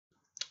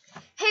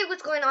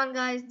what's going on,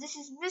 guys? This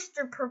is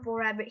Mr. Purple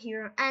Rabbit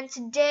here, and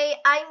today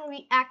I'm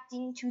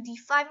reacting to the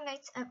Five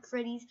Nights at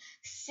Freddy's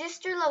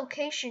Sister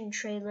Location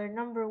trailer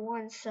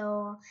 #1.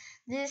 So,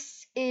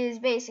 this is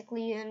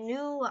basically a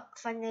new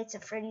Five Nights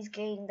at Freddy's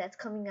game that's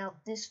coming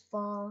out this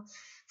fall.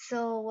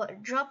 So,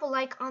 drop a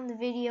like on the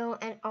video,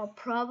 and I'll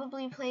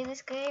probably play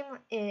this game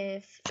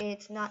if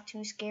it's not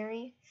too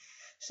scary.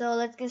 So,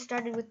 let's get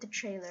started with the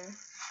trailer.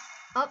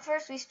 Up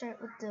first, we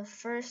start with the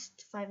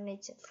first Five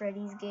Nights at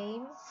Freddy's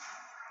game.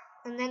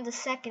 And then the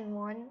second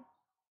one,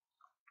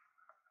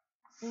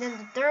 and then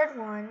the third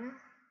one.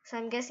 So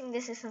I'm guessing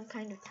this is some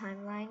kind of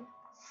timeline.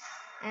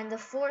 And the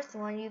fourth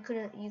one, you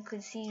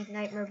could see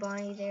Nightmare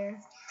Bonnie there.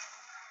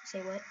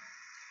 Say what?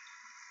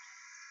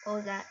 What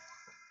was that?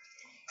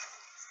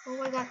 Oh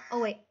my god! Oh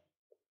wait,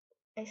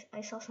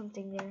 I saw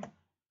something there.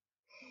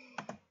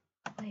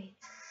 Wait,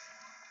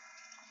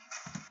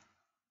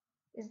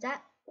 is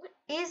that? What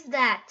is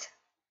that?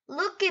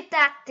 Look at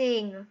that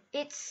thing!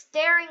 It's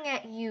staring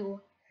at you.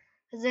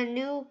 The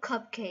new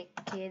cupcake,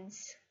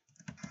 kids.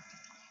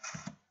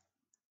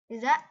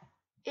 Is that?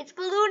 It's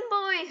Balloon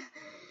Boy!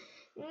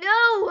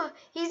 No!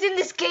 He's in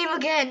this game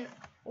again!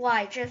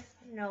 Why? Just,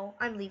 no,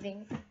 I'm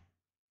leaving.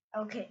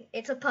 Okay,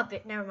 it's a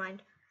puppet, never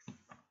mind.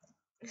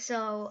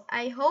 So,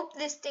 I hope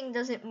this thing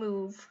doesn't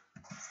move.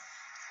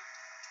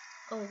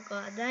 Oh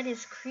god, that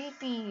is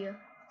creepy.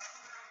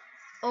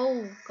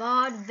 Oh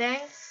god,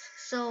 vents.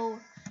 So,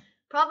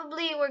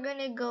 probably we're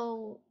gonna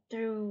go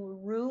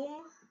through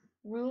rooms,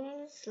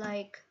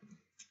 like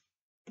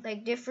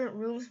different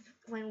rooms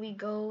when we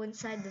go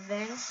inside the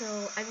vent. So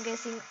I'm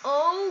guessing,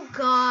 oh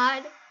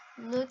god,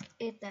 look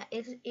at that,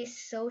 it is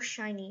so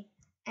shiny.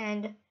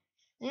 And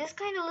this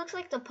kind of looks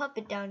like the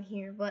puppet down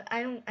here, but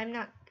I'm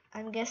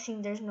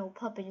guessing there's no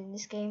puppet in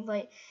this game.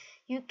 But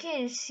you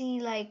can see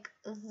like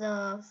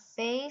the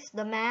face,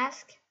 the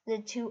mask, the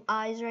two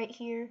eyes right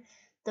here,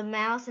 the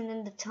mouth, and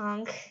then the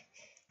tongue.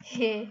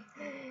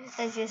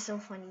 That's just so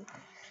funny.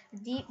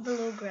 Deep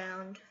below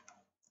ground.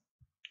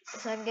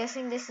 So I'm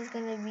guessing this is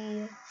gonna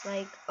be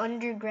like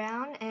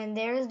underground, and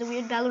there's the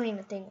weird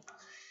ballerina thing.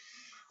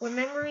 Where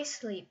memories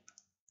sleep.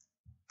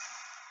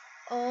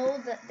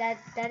 Oh,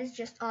 that is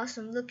just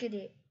awesome. Look at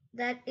it.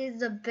 That is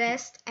the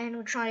best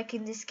animatronic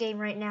in this game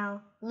right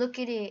now. Look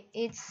at it.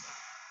 It's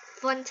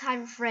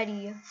Funtime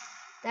Freddy.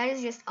 That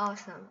is just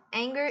awesome.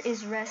 Anger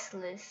is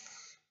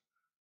restless.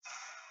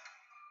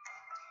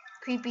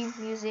 Creepy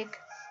music.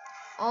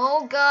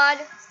 Oh god.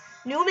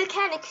 New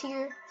mechanics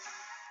here.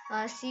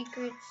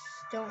 Secrets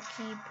don't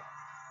keep.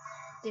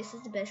 This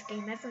is the best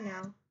game ever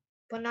now,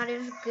 but not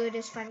as good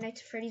as Five Nights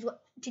at Freddy's. What?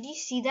 Did you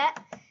see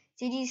that?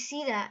 Did you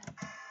see that?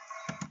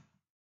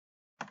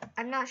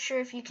 I'm not sure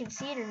if you can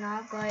see it or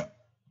not, but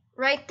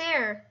right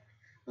there,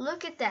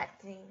 look at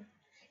that thing.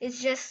 It's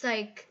just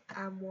like,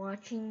 I'm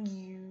watching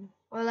you,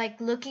 or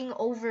like looking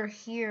over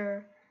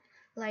here,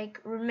 like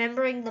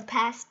remembering the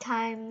past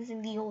times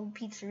in the old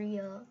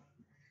pizzeria.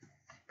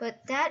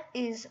 But that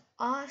is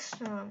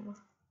awesome.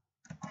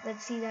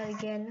 Let's see that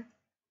again.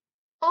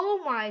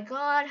 Oh my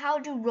god, how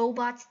do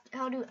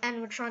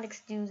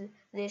animatronics do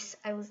this?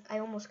 I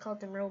almost called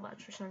them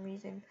robots for some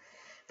reason.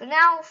 But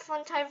now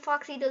Funtime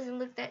Foxy doesn't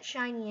look that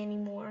shiny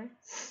anymore.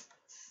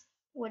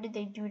 What did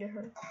they do to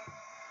her?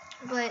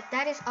 But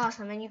that is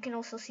awesome, and you can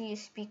also see a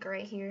speaker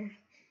right here.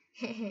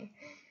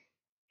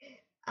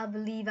 I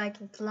believe I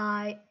can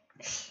fly.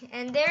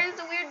 And there's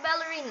the weird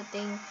ballerina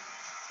thing.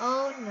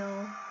 Oh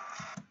no.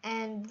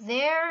 And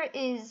there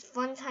is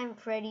Funtime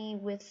Freddy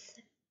with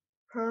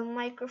her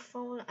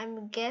microphone.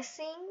 I'm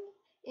guessing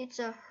it's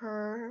a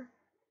her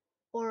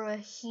or a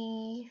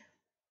he.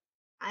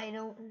 I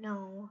don't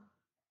know.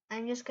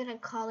 I'm just gonna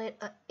call it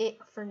a it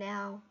for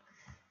now,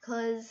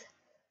 cause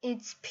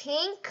it's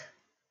pink.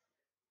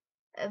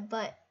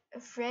 But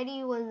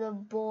Freddy was a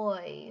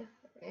boy,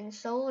 and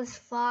so was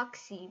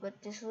Foxy.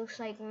 But this looks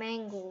like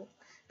Mangle,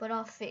 but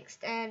all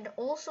fixed. And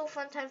also,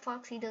 Funtime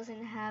Foxy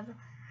doesn't have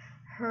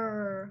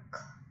her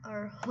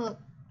or hook.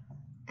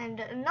 And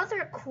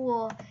another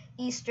cool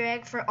Easter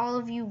egg for all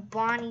of you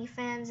Bonnie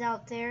fans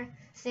out there,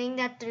 saying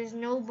that there's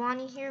no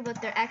Bonnie here,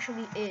 but there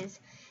actually is.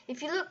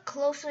 If you look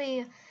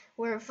closely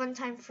where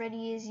Funtime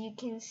Freddy is, you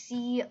can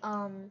see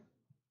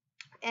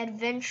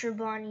Adventure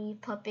Bonnie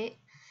puppet.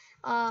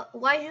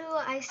 Why do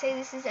I say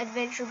this is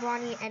Adventure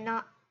Bonnie and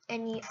not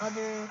any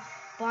other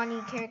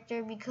Bonnie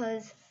character?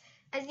 Because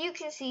as you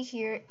can see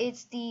here,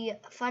 it's the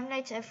Five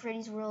Nights at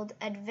Freddy's World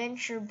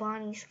Adventure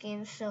Bonnie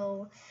skin.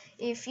 So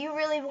if you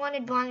really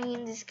wanted Bonnie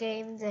in this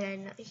game,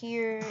 then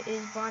here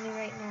is Bonnie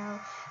right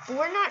now. But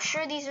we're not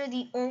sure these are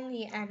the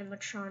only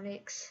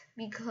animatronics,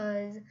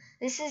 because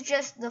this is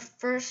just the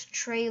first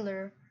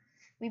trailer.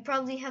 We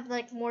probably have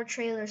like more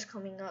trailers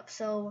coming up.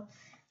 So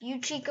you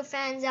Chica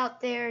fans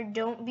out there,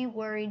 don't be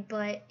worried.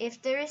 But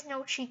if there is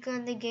no Chica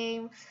in the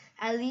game,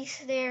 at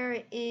least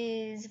there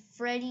is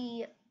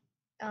Freddy,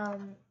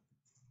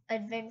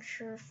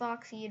 Adventure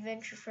Foxy,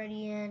 Adventure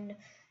Freddy, and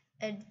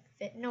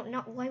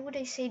why would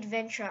I say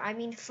Adventure? I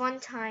mean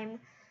Funtime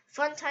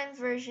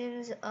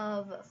versions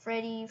of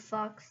Freddy,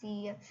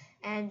 Foxy,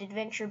 and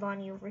Adventure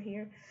Bonnie over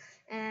here.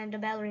 and a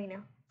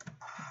ballerina.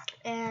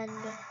 And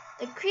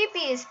the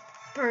creepiest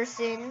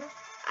person,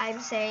 I'm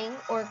saying,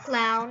 or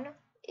clown,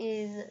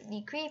 is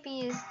the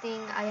creepiest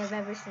thing I have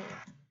ever seen.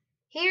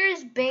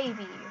 Here's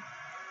Baby.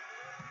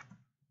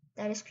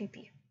 That is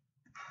creepy.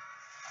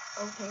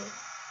 Okay,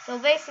 so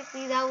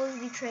basically that was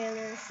the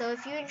trailer. So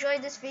if you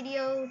enjoyed this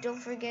video, don't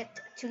forget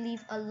to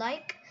leave a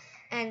like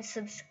and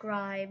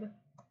subscribe.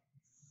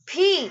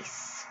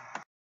 Peace!